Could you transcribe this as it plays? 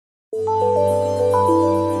You're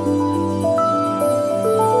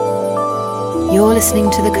listening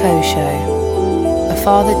to The Co Show, a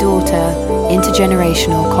father-daughter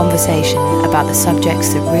intergenerational conversation about the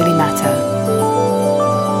subjects that really matter.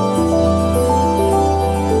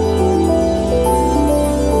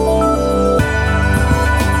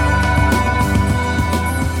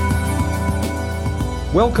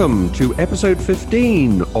 Welcome to episode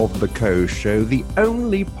 15 of The Co Show, the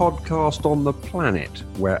only podcast on the planet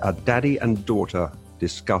where a daddy and daughter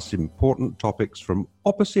discuss important topics from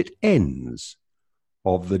opposite ends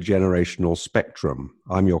of the generational spectrum.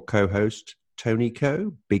 I'm your co-host, Tony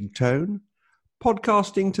Co, Big Tone,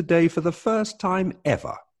 podcasting today for the first time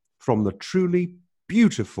ever from the truly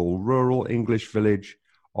beautiful rural English village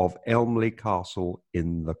of Elmley Castle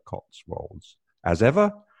in the Cotswolds. As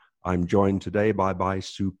ever, I'm joined today by my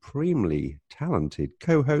supremely talented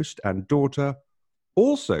co-host and daughter,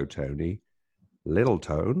 also Tony, Little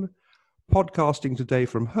Tone, podcasting today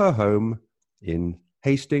from her home in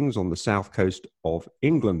Hastings on the south coast of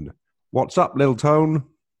England. What's up, Little Tone?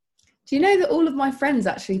 Do you know that all of my friends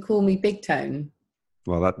actually call me Big Tone?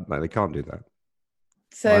 Well, no, they can't do that.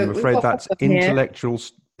 So I'm afraid that's intellectual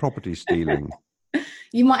property stealing.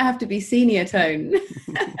 You might have to be Senior Tone.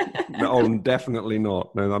 No, definitely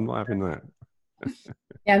not. No, I'm not having that.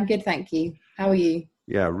 Yeah, I'm good, thank you. How are you?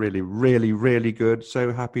 Yeah, really, really, really good.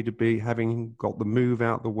 So happy to be having got the move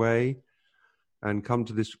out the way and come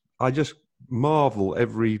to this. I just marvel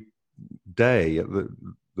every day at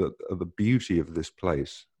the beauty of this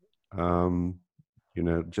place.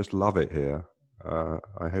 Just love it here.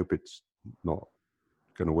 I hope it's not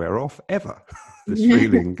going to wear off ever, this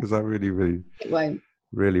feeling, because I really It won't.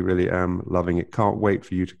 Really am loving it. Can't wait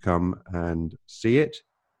for you to come and see it.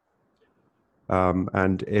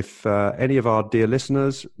 And if any of our dear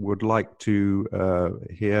listeners would like to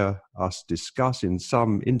hear us discuss in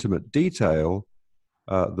some intimate detail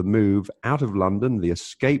the move out of London, the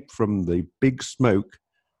escape from the big smoke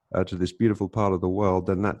to this beautiful part of the world,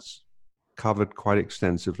 then that's covered quite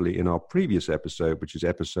extensively in our previous episode, which is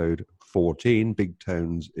episode 14, Big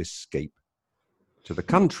Tone's Escape to the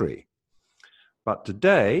Country. But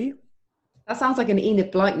today... That sounds like an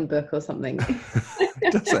Enid Blyton book or something.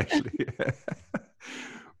 It does actually. Yeah.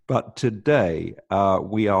 But today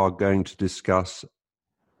we are going to discuss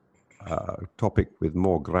a topic with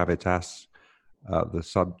more gravitas,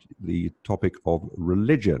 the topic of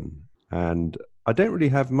religion. And I don't really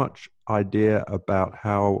have much idea about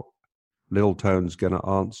how Little Tone's going to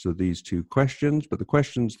answer these two questions, but the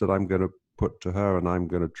questions that I'm going to put to her and I'm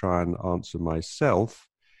going to try and answer myself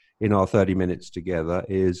in our 30 minutes together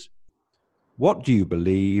is, what do you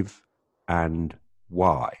believe and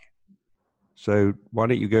why? So why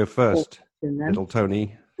don't you go first, Little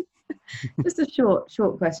Tony? Just a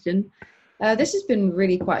short question. This has been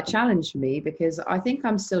really quite a challenge for me because I think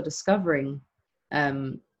I'm still discovering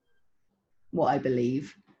what I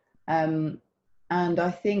believe. And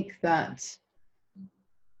I think that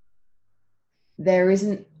there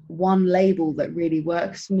isn't one label that really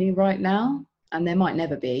works for me right now, and there might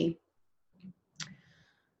never be.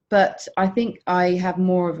 But I think I have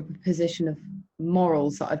more of a position of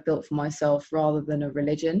morals that I've built for myself rather than a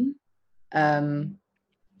religion. I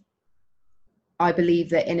believe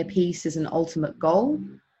that inner peace is an ultimate goal,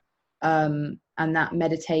 and that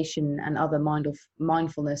meditation and other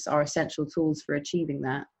mindfulness are essential tools for achieving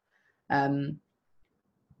that.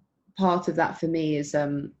 Part of that for me is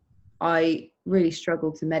I really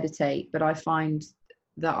struggle to meditate, but I find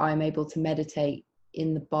that I'm able to meditate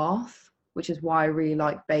in the bath, which is why I really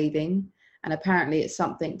like bathing. And apparently it's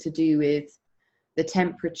something to do with the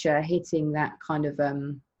temperature hitting that kind of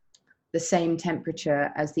the same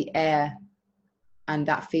temperature as the air, and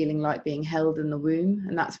that feeling like being held in the womb.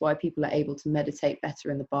 And that's why people are able to meditate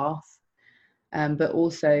better in the bath. But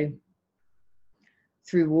also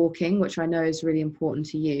through walking, which I know is really important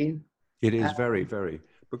to you. It is very, very.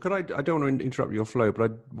 But I don't want to interrupt your flow, but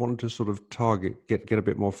I wanted to sort of get a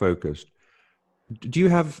bit more focused. Do you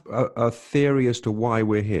have a theory as to why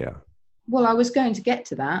we're here? Well, I was going to get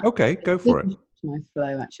to that. Okay, go for it. My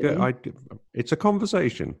flow, actually. It's a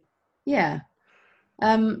conversation. Yeah.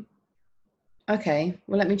 Okay,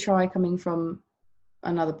 well, let me try coming from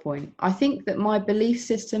another point. I think that my belief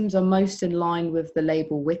systems are most in line with the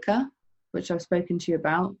label Wicca, which I've spoken to you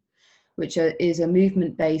about, which is a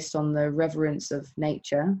movement based on the reverence of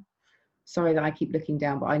nature. Sorry that I keep looking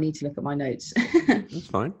down, but I need to look at my notes. That's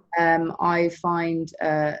fine. I find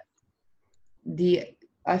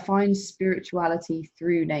spirituality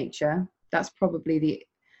through nature. That's probably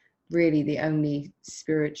really the only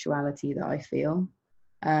spirituality that I feel.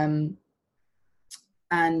 And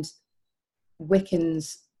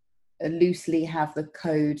Wiccans loosely have the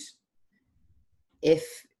code,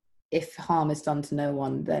 if harm is done to no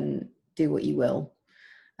one, then do what you will.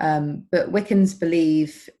 But Wiccans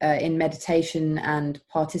believe in meditation and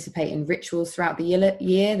participate in rituals throughout the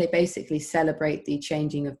year. They basically celebrate the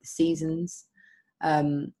changing of the seasons.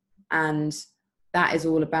 And that is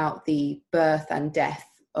all about the birth and death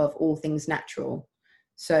of all things natural.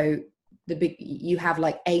 So you have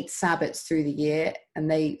like 8 Sabbats through the year, and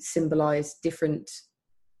they symbolize different,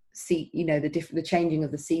 the changing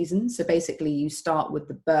of the seasons. So basically you start with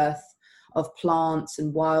the birth of plants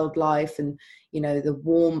and wildlife, and the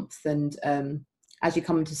warmth, and as you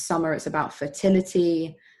come into summer, it's about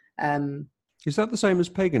fertility. Is that the same as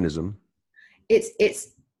paganism?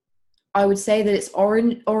 It's I would say that its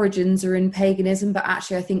origins are in paganism, but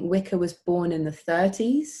actually I think Wicca was born in the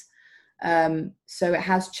 30s, so it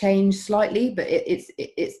has changed slightly, but it's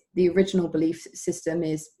the original belief system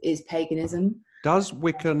is paganism. Does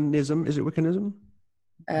Wiccanism, is it Wiccanism?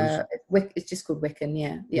 It's just called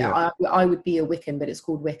Wiccan, yeah. I would be a Wiccan, but it's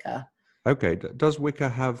called Wicca. Okay. Does Wicca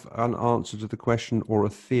have an answer to the question or a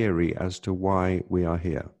theory as to why we are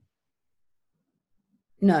here?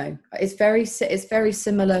 No, it's very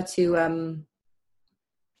similar to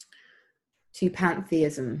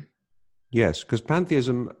pantheism. Yes, because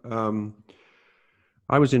pantheism,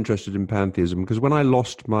 I was interested in pantheism because when I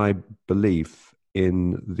lost my belief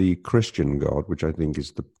in the Christian God, which I think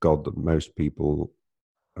is the God that most people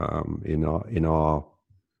in our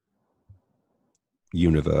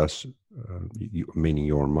universe, meaning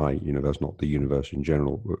you're in my universe, not the universe in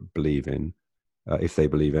general, believe in, if they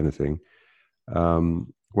believe anything.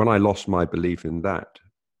 When I lost my belief in that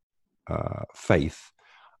faith,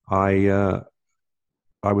 I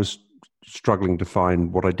was struggling to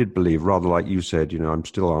find what I did believe. Rather, like you said, I'm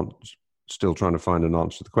still trying to find an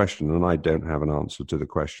answer to the question, and I don't have an answer to the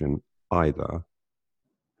question either.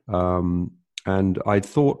 And I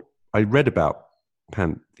read about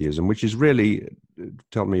pantheism, which is really,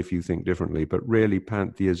 tell me if you think differently, but really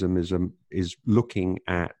pantheism is looking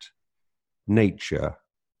at nature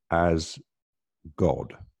as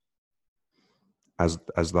God, as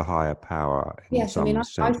the higher power. Yes, I mean, I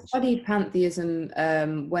studied pantheism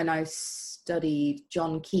when I studied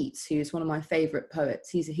John Keats, who is one of my favourite poets.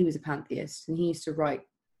 He was a pantheist, and he used to write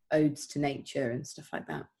odes to nature and stuff like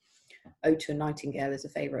that. Ode to a Nightingale is a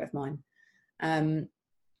favourite of mine. And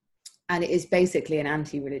it is basically an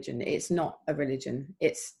anti-religion. It's not a religion.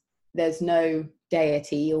 There's no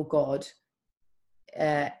deity or God,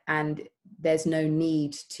 and there's no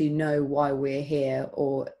need to know why we're here,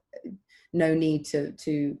 or no need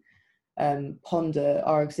to ponder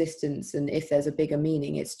our existence and if there's a bigger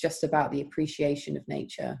meaning. It's just about the appreciation of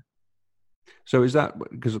nature. So is that,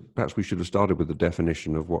 because perhaps we should have started with the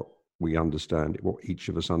definition of what we understand, what each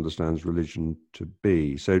of us understands religion to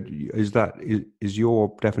be. So is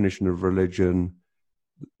your definition of religion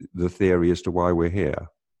the theory as to why we're here?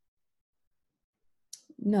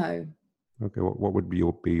 No. Okay, what would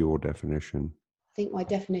be your definition? I think my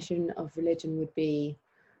definition of religion would be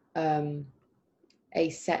a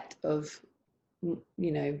set of,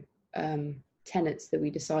 tenets that we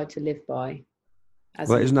decide to live by.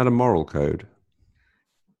 Isn't that a moral code?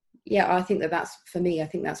 Yeah, I think that's, for me, I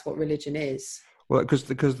think that's what religion is. Well,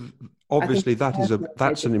 because obviously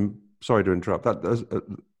sorry to interrupt.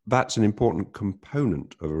 That's an important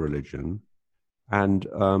component of a religion, and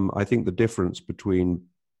I think the difference between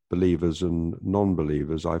believers and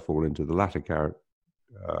non-believers, I fall into the latter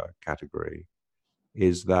category,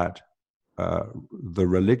 is that the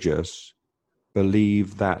religious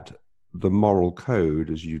believe that the moral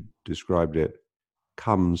code, as you described it,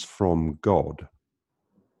 comes from God,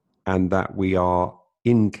 and that we are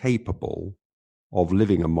incapable of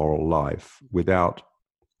living a moral life without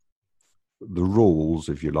the rules,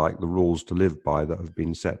 if you like, the rules to live by that have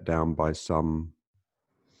been set down by some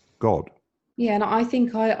God. Yeah, and I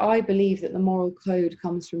think I believe that the moral code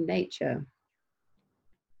comes from nature.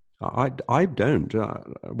 I don't.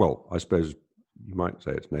 Well, I suppose you might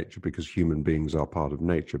say it's nature because human beings are part of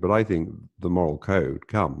nature, but I think the moral code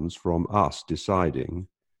comes from us deciding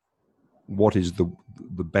what is the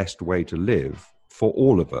best way to live for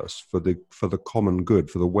all of us, for the common good,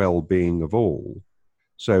 for the well-being of all.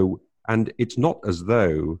 So, and it's not as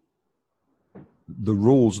though the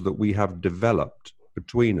rules that we have developed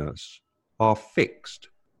between us are fixed.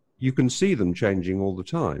 You can see them changing all the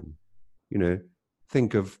time.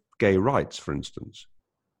 Think of gay rights, for instance.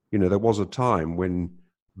 There was a time when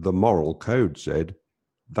the moral code said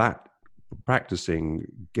that practicing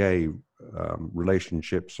gay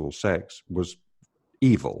relationships or sex was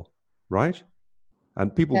evil, right?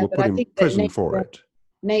 And people were put in prison for it.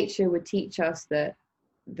 Nature would teach us that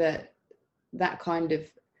that kind of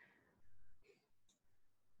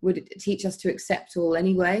would teach us to accept all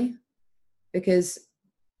anyway, because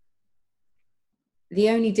the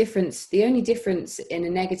only difference in a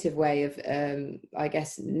negative way of I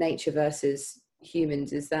guess nature versus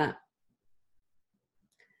humans is that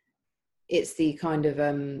it's the kind of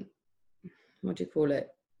what do you call it,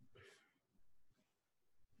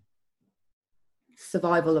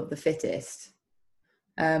 survival of the fittest,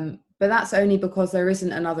 but that's only because there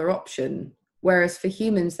isn't another option, whereas for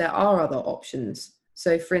humans there are other options.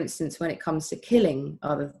 So for instance, when it comes to killing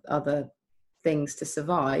other things to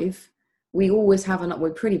survive, we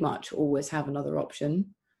pretty much always have another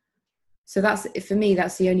option. So that's, for me,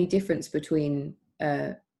 that's the only difference between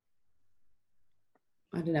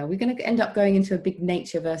I don't know, we're going to end up going into a big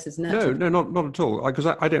nature versus nurture. No, not at all. Because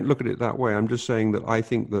I don't look at it that way. I'm just saying that I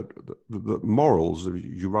think that the morals,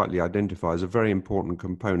 you rightly identify, is a very important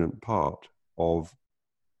component part of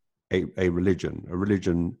a religion. A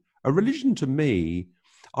religion to me,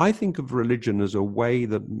 I think of religion as a way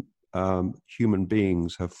that human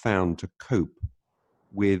beings have found to cope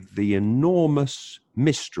with the enormous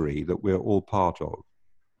mystery that we're all part of.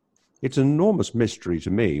 It's an enormous mystery to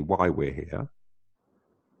me why we're here.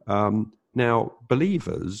 Now,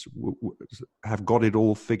 believers have got it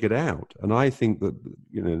all figured out, and I think that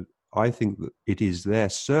it is their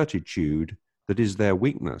certitude that is their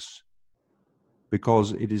weakness,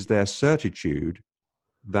 because it is their certitude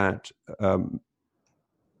that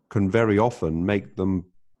can very often make them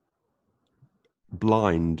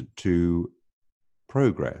blind to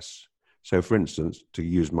progress. So, for instance, to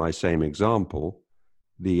use my same example,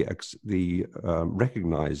 the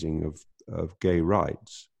recognizing of gay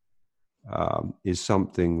rights is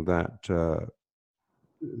something that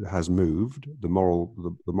has moved. The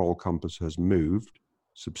moral compass has moved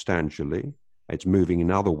substantially. It's moving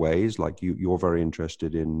in other ways, like you're very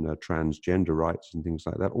interested in transgender rights and things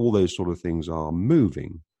like that. All those sort of things are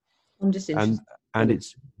moving. I'm just interested. And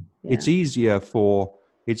it's easier for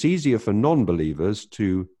non-believers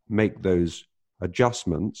to make those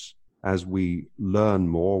adjustments as we learn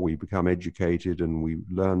more, we become educated, and we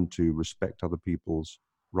learn to respect other people's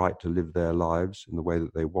right to live their lives in the way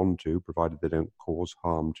that they want to, provided they don't cause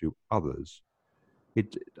harm to others.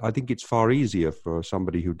 I think it's far easier for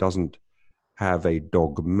somebody who doesn't have a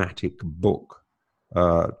dogmatic book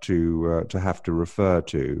to have to refer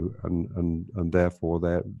to, and therefore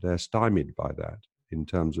they're stymied by that in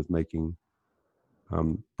terms of making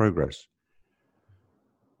progress.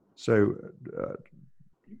 So,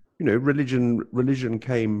 religion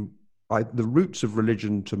came. The roots of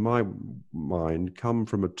religion, to my mind, come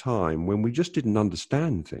from a time when we just didn't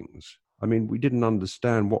understand things. I mean, we didn't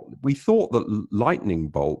understand what we thought that lightning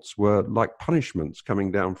bolts were like punishments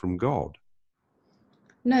coming down from God.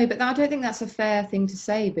 No, but I don't think that's a fair thing to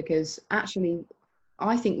say, because actually,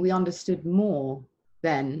 I think we understood more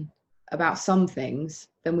then about some things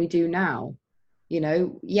than we do now.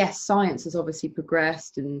 Yes, science has obviously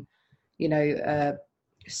progressed, and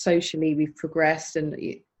socially we've progressed, and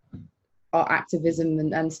our activism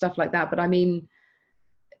and stuff like that. But I mean,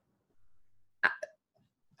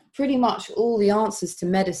 pretty much all the answers to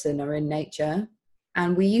medicine are in nature,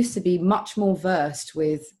 and we used to be much more versed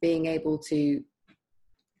with being able to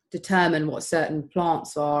determine what certain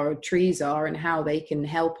plants are or trees are and how they can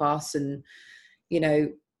help us. And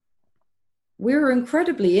we were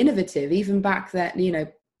incredibly innovative even back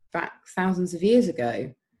thousands of years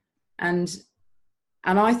ago. And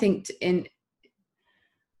I think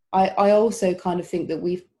I also kind of think that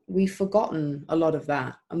we've forgotten a lot of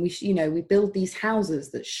that, and we build these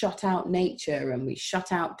houses that shut out nature, and we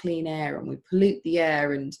shut out clean air, and we pollute the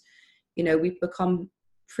air, and we've become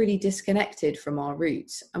pretty disconnected from our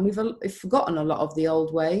roots, and we've forgotten a lot of the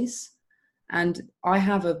old ways. And I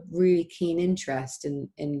have a really keen interest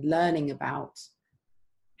in learning about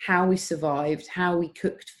how we survived, how we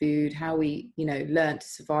cooked food, how we learned to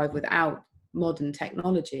survive without modern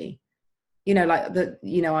technology. I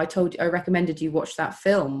recommended you watch that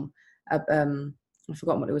film. I've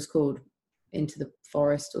forgotten what it was called, Into the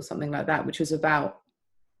Forest or something like that, which was about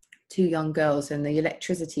two young girls and the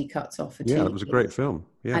electricity cuts off for 2 years. It was a great film.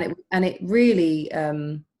 Yeah, and it really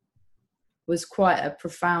was quite a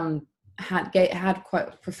profound. Had quite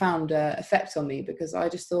a profound effect on me, because I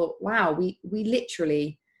just thought, wow, we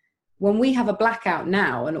literally, when we have a blackout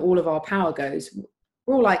now and all of our power goes,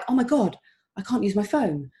 we're all like, oh my God, I can't use my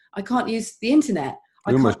phone. I can't use the internet.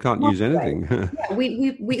 You almost can't use anything. Yeah,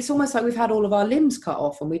 we it's almost like we've had all of our limbs cut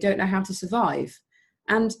off and we don't know how to survive.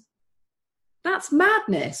 And that's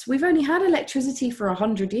madness. We've only had electricity for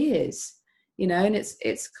 100 years, and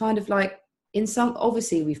it's kind of like, in some,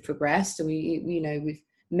 obviously we've progressed, and we've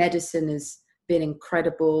medicine has been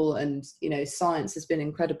incredible, and science has been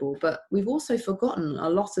incredible, but we've also forgotten a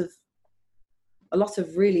lot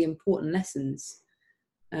of really important lessons.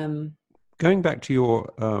 Going back to your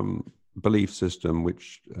belief system,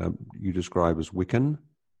 which you describe as Wiccan,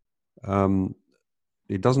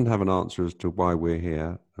 it doesn't have an answer as to why we're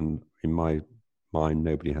here, and in my mind,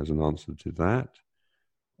 nobody has an answer to that.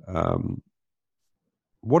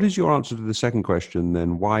 What is your answer to the second question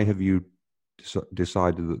then? Why have you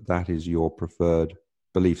decided that that is your preferred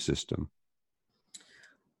belief system?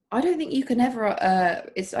 I don't think you can ever, I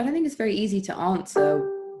don't think it's very easy to answer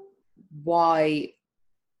why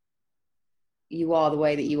you are the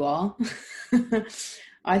way that you are.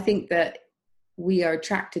 I think that we are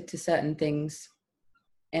attracted to certain things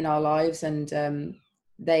in our lives, and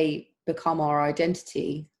they become our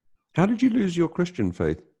identity. How did you lose your Christian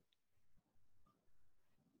faith?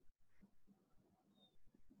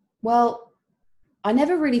 Well, I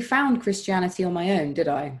never really found Christianity on my own, did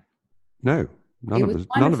I? No,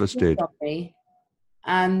 none of us did.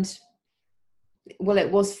 And well,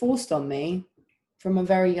 it was forced on me from a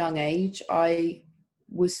very young age. I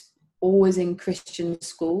was always in Christian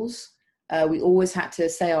schools. We always had to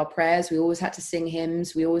say our prayers. We always had to sing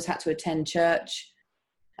hymns. We always had to attend church.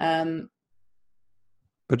 But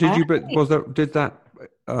did that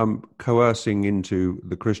coercing into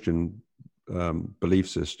the Christian belief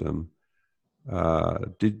system?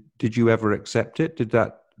 Did you ever accept it?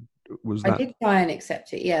 I did try and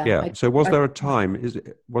accept it. Yeah. Yeah. So was there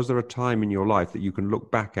a time in your life that you can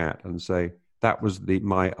look back at and say that was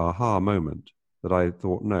my aha moment, that I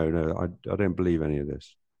thought, no, I don't believe any of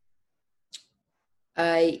this?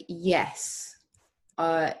 Yes.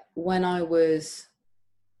 When I was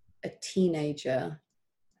a teenager.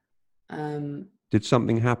 Did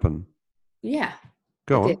something happen? Yeah.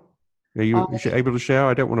 Go on. Are you able to share?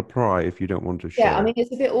 I don't want to pry if you don't want to share. Yeah, I mean,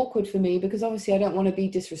 it's a bit awkward for me because obviously I don't want to be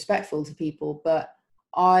disrespectful to people, but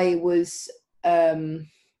I was, I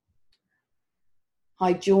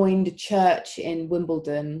joined a church in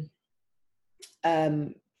Wimbledon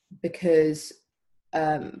because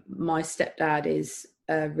my stepdad is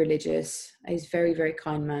religious. He's a very, very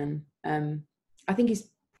kind man. I think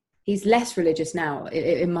he's less religious now,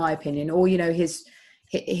 in my opinion, or,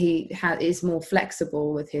 he is more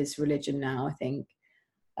flexible with his religion now, I think.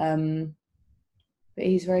 But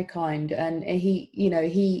he's very kind, and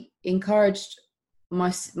he encouraged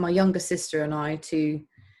my younger sister and I to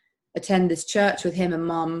attend this church with him and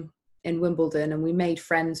Mum in Wimbledon, and we made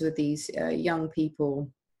friends with these young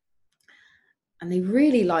people, and they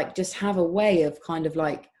really just have a way of kind of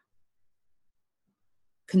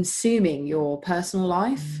consuming your personal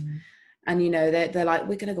life. And, they're like,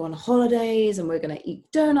 we're going to go on holidays and we're going to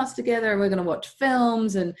eat donuts together and we're going to watch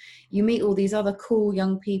films, and you meet all these other cool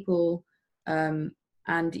young people. And,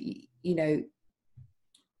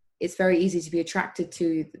 it's very easy to be attracted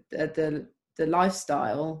to the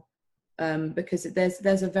lifestyle because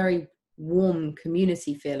there's a very warm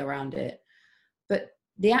community feel around it. But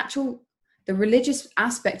the religious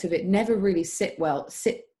aspect of it never really sit well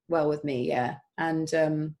with me. Yeah. And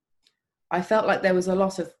I felt like there was a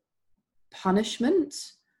lot of punishment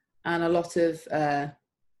and a lot of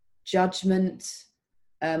judgment.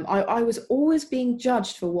 I was always being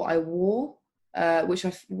judged for what I wore, and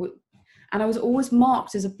I was always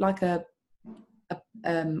marked as a what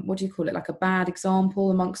do you call it, like a bad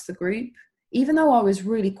example amongst the group, even though I was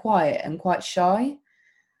really quiet and quite shy.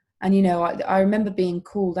 And I remember being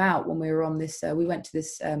called out when we were on this. We went to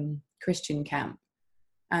this Christian camp,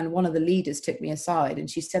 and one of the leaders took me aside, and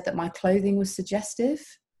she said that my clothing was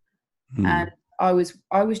suggestive. And I was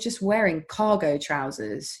just wearing cargo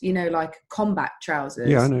trousers, like combat trousers.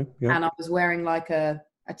 Yeah, I know. Yeah. And I was wearing like a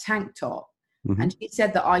tank top. Mm-hmm. And she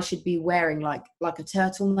said that I should be wearing like a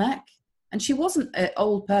turtleneck. And she wasn't an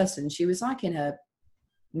old person. She was like in her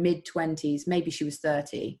mid-20s, maybe she was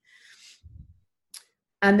 30.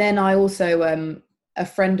 And then I also, a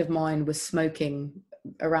friend of mine was smoking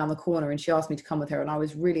around the corner, and she asked me to come with her, and I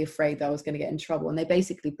was really afraid that I was going to get in trouble. And they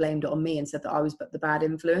basically blamed it on me and said that I was the bad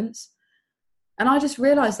influence. And I just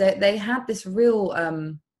realized that they had this real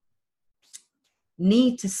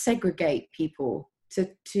need to segregate people,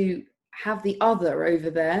 to have the other over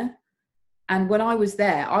there. And when I was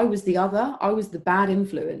there, I was the other. I was the bad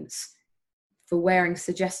influence for wearing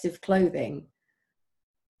suggestive clothing.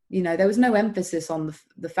 There was no emphasis on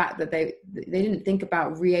the fact that they didn't think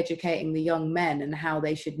about re-educating the young men and how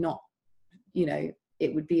they should not,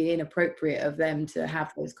 it would be inappropriate of them to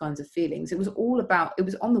have those kinds of feelings. It was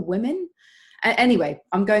on the women. Anyway,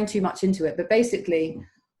 I'm going too much into it, but basically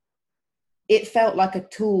it felt like a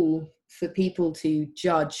tool for people to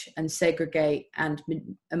judge and segregate and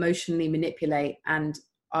emotionally manipulate, and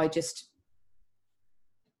I just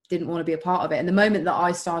didn't want to be a part of it. And the moment that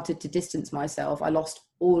I started to distance myself, I lost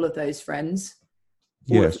all of those friends.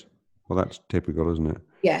 Yes. Well, that's typical, isn't it?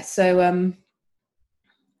 Yeah. So,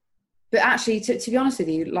 but actually, to be honest with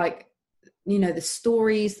you, like, you know, the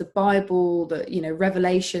stories, the Bible, the, you know,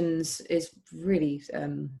 Revelations is really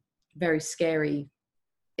very scary.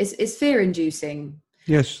 It's fear-inducing.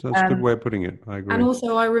 Yes, that's a good way of putting it. I agree. And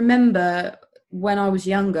also, I remember when I was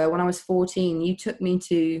younger, when I was 14, you took me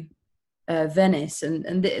to Venice,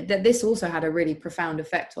 and this also had a really profound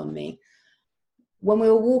effect on me. When we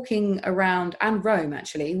were walking around, and Rome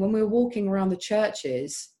actually, when we were walking around the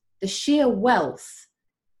churches, the sheer wealth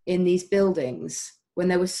in these buildings, when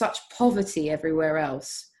there was such poverty everywhere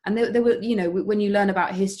else, and there were, you know, when you learn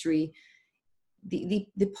about history, the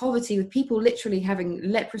poverty with people literally having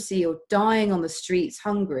leprosy or dying on the streets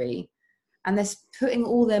hungry, and they're putting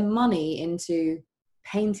all their money into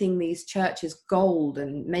painting these churches gold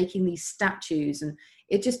and making these statues, and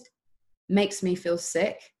it just makes me feel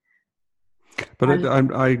sick. But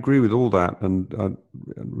I agree with all that, and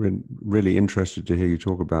I'm really interested to hear you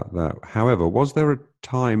talk about that. However, was there a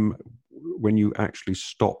time when you actually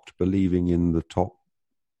stopped believing in the top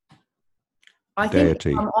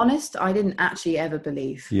deity? If I'm honest, I didn't actually ever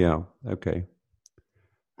believe. Yeah, okay.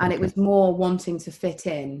 And it was more wanting to fit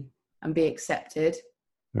in and be accepted.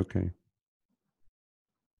 Okay.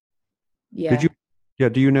 Yeah.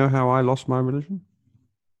 Do you know how I lost my religion?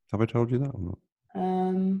 Have I told you that or not?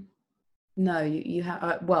 No, you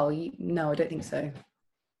have. No, I don't think so.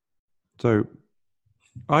 So,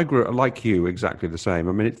 I grew up like you, exactly the same.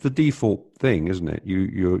 I mean, it's the default thing, isn't it?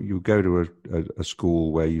 You go to a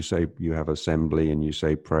school where you say you have assembly and you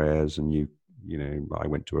say prayers, and you know, I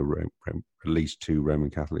went to at least 2 Roman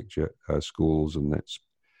Catholic schools, and that's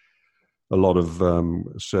a lot of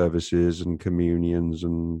services and communions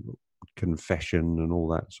and confession and all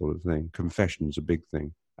that sort of thing. Confession's a big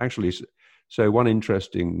thing, actually. So one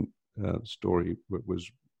interesting story was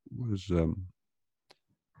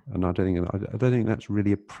and I don't think that's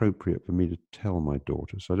really appropriate for me to tell my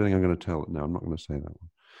daughter. So I don't think I'm going to tell it now. I'm not going to say that one.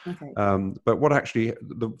 Okay. But what actually,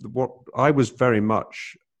 what I was very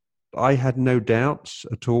much, I had no doubts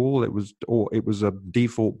at all. It was a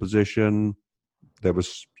default position. There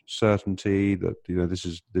was certainty that, you know,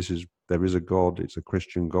 there is a God. It's a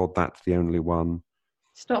Christian God. That's the only one.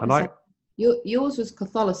 Stop. And yours was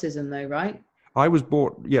Catholicism, though, right? I was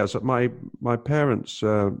brought. Yes, my parents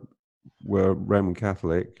were Roman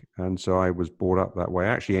Catholic, and so I was brought up that way. I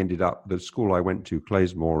actually ended up, the school I went to,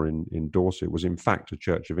 Claysmore in Dorset, was in fact a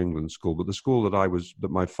Church of England school, but the school that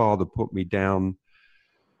my father put me down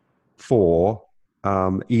for,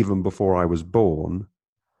 even before I was born,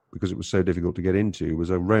 because it was so difficult to get into, was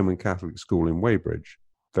a Roman Catholic school in Weybridge,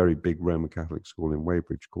 very big Roman Catholic school in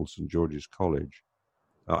Weybridge called St. George's College.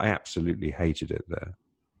 I absolutely hated it there.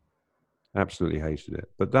 Absolutely hated it.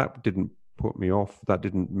 But that didn't put me off. That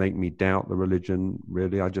didn't make me doubt the religion,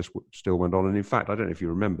 really. I just still went on. And in fact, I don't know if you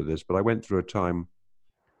remember this, but I went through a time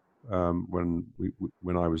when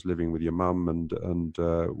I was living with your mum, and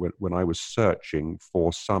when I was searching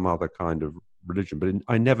for some other kind of religion, but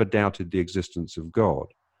I never doubted the existence of God.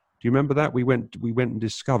 Do you remember that? We went and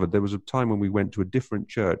discovered there was a time when we went to a different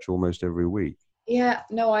church almost every week. Yeah,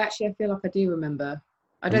 no, I feel like I do remember.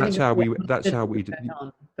 I don't think that's how we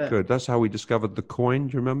good. That's how we discovered the coin.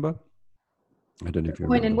 Do you remember? I don't know if you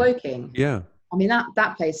remember. Coin in Woking. Yeah. I mean,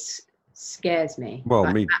 that place scares me.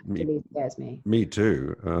 Well, me scares me. Me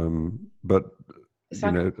too. But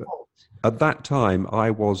you know, at that time,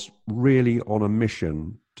 I was really on a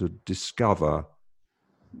mission to discover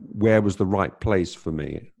where was the right place for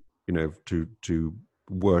me, you know, to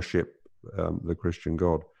worship the Christian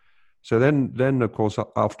God. So then of course,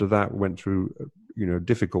 after that, went through, you know,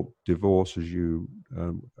 difficult divorce, as you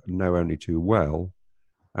know only too well.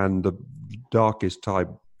 And the darkest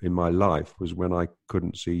time in my life was when I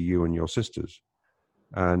couldn't see you and your sisters.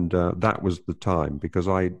 And that was the time, because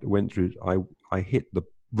I went through, I hit the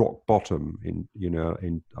rock bottom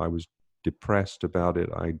I was depressed about it.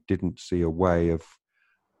 I didn't see a way of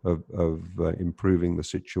improving the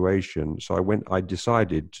situation. So I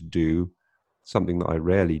decided to do something that I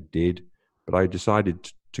rarely did, but I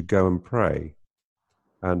decided to go and pray.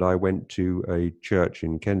 And I went to a church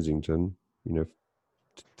in Kensington,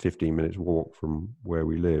 15 minutes walk from where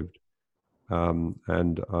we lived.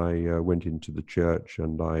 And I went into the church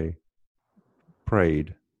and I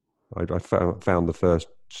prayed. I found the first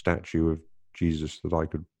statue of Jesus that I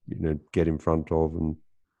could, get in front of and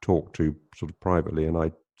talk to sort of privately. And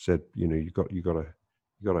I said, you got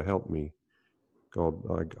to help me.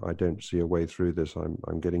 God, I don't see a way through this.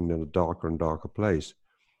 I'm getting in a darker and darker place.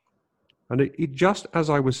 And it just as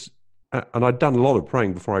I was, and I'd done a lot of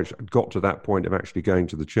praying before I got to that point of actually going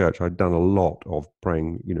to the church. I'd done a lot of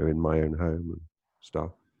praying, in my own home and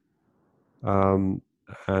stuff.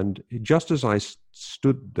 And just as I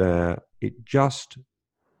stood there,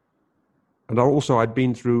 and I'd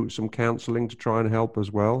been through some counseling to try and help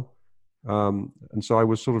as well. And so I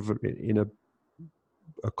was sort of in a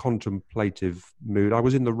contemplative mood. I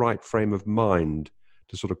was in the right frame of mind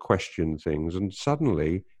to sort of question things. And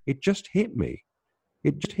suddenly it just hit me.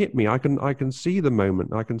 I can see the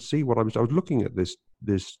moment. I can see what I was looking at this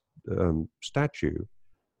statue.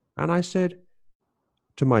 And I said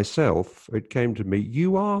to myself, it came to me,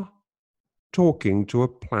 you are talking to a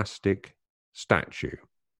plastic statue.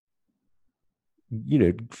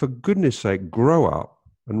 For goodness sake, grow up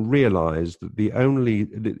and realize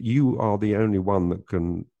that you are the only one that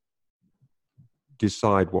can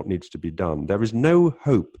decide what needs to be done. There is no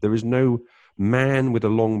hope. There is no man with a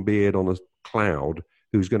long beard on a cloud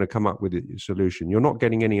who's going to come up with a solution. You're not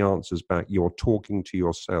getting any answers back. You're talking to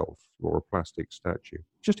yourself or a plastic statue.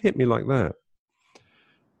 It just hit me like that.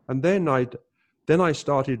 And then I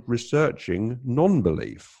started researching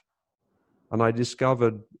non-belief. And I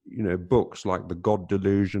discovered, books like The God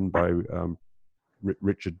Delusion by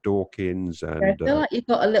Richard Dawkins. And I feel like you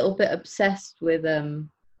got a little bit obsessed with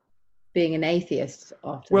being an atheist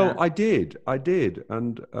after well, that. I did.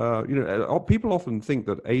 And, people often think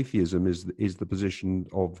that atheism is the position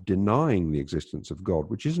of denying the existence of God,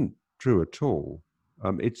 which isn't true at all.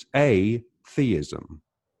 It's atheism.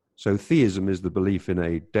 So theism is the belief in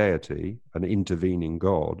a deity, an intervening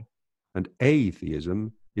God, and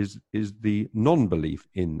atheism is the non-belief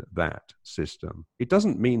in that system. It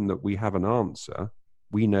doesn't mean that we have an answer.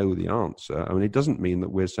 We know the answer. I mean, it doesn't mean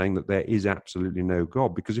that we're saying that there is absolutely no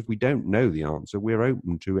God, because if we don't know the answer, we're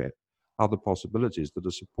open to other possibilities that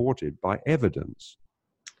are supported by evidence.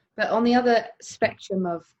 But on the other spectrum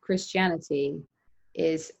of Christianity,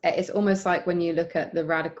 it's almost like when you look at the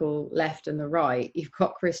radical left and the right, you've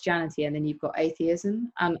got Christianity and then you've got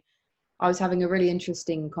atheism. And I was having a really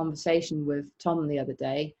interesting conversation with Tom the other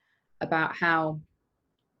day about how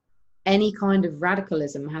any kind of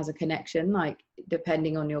radicalism has a connection, like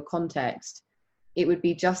depending on your context. It would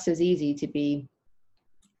be just as easy to be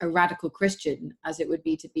a radical Christian as it would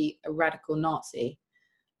be to be a radical Nazi,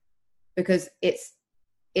 because it's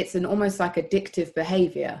an almost like addictive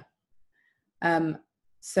behavior.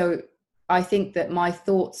 So I think that my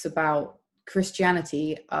thoughts about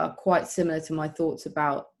Christianity are quite similar to my thoughts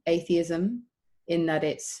about atheism, in that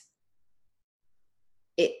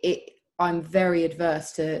I'm very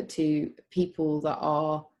adverse to people that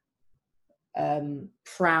are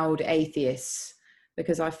proud atheists,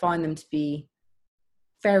 because I find them to be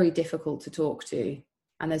very difficult to talk to,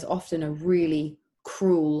 and there's often a really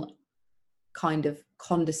cruel kind of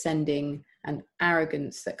condescending and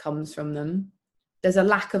arrogance that comes from them. There's a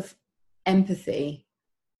lack of empathy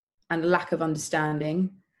and a lack of understanding.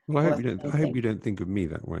 Well, I hope you don't think of me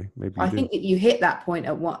that way. Maybe you I think that you hit that point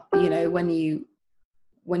at when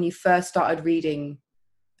you first started reading.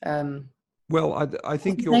 Well, I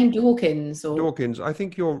think your name Dawkins. Dawkins. I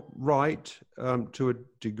think you're right to a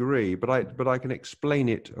degree, but I can explain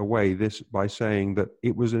it away by saying that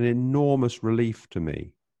it was an enormous relief to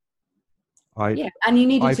me. And you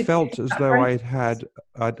needed. I felt as though I'd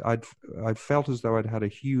felt as though I'd had a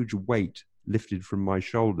huge weight lifted from my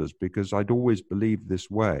shoulders, because I'd always believed this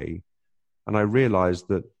way, and I realized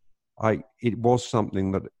that it was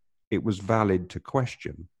something that it was valid to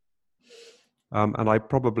question. And I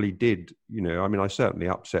probably did, I certainly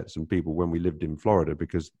upset some people when we lived in Florida,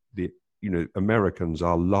 because Americans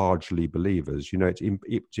are largely believers.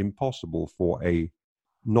 It's impossible for a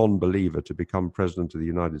non-believer to become president of the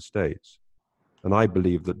United States. And I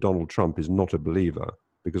believe that Donald Trump is not a believer,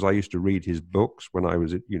 because I used to read his books when I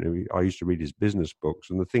was, I used to read his business books,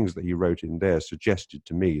 and the things that he wrote in there suggested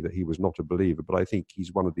to me that he was not a believer. But I think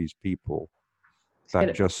he's one of these people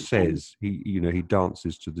that just says he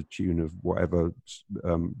dances to the tune of whatever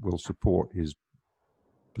will support his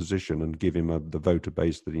position and give him the voter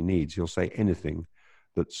base that he needs. He'll say anything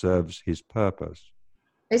that serves his purpose.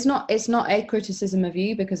 It's not a criticism of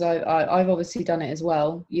you, because I've obviously done it as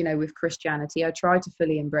well. With Christianity, I try to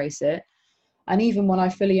fully embrace it. And even when I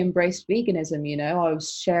fully embraced veganism, I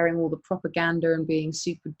was sharing all the propaganda and being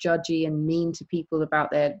super judgy and mean to people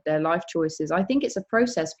about their life choices. I think it's a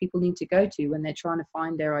process people need to go to when they're trying to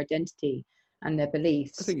find their identity and their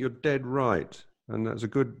beliefs. I think you're dead right. And that's a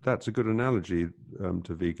good analogy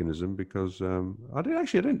to veganism, because I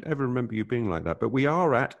don't ever remember you being like that. But we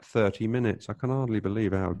are at 30 minutes. I can hardly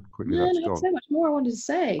believe how quickly that's I gone. have so much more I wanted to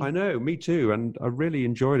say. I know, me too. And I really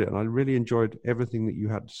enjoyed it. And I really enjoyed everything that you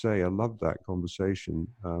had to say. I loved that conversation.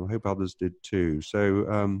 I hope others did too.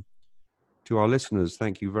 So to our listeners,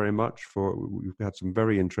 thank you very much we've had some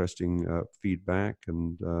very interesting feedback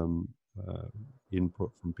and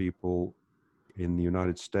input from people in the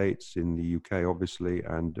United States, in the UK, obviously,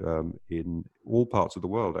 and in all parts of the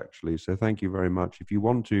world, actually. So thank you very much. If you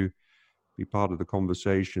want to be part of the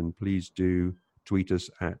conversation, please do tweet us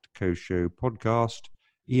at CoShow Podcast.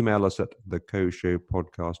 Email us at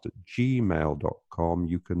thecosshowpodcast@gmail.com.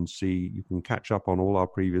 You can catch up on all our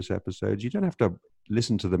previous episodes. You don't have to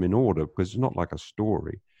listen to them in order, because it's not like a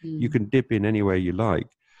story. You can dip in any way you like.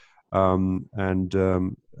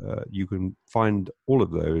 You can find all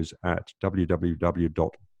of those at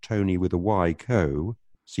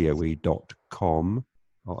www.tonywithayco.com.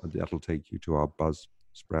 That'll take you to our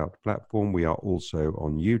Buzzsprout platform. We are also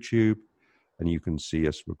on YouTube, and you can see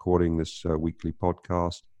us recording this weekly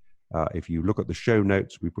podcast. If you look at the show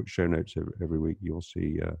notes, we put show notes every week. You'll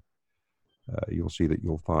see that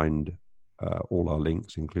you'll find all our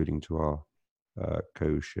links, including to our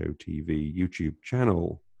CoShow TV YouTube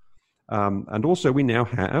channel. And also, we now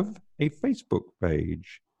have a Facebook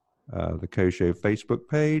page, the CoShow Facebook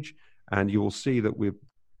page, and you'll see that we're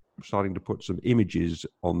starting to put some images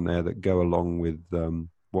on there that go along with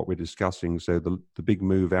what we're discussing. So the big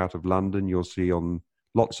move out of London, you'll see on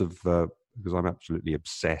lots of, because I'm absolutely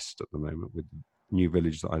obsessed at the moment with the new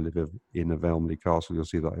village that I live in of Elmley Castle. You'll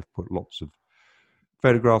see that I've put lots of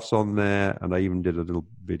photographs on there, and I even did a little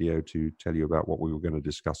video to tell you about what we were going to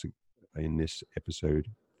discuss in this episode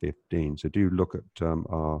 15. So do look at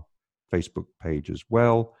our Facebook page as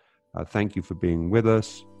well. Thank you for being with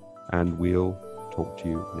us, and we'll talk to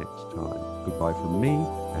you next time. Goodbye from me,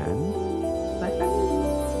 and Bye.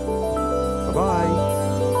 bye-bye.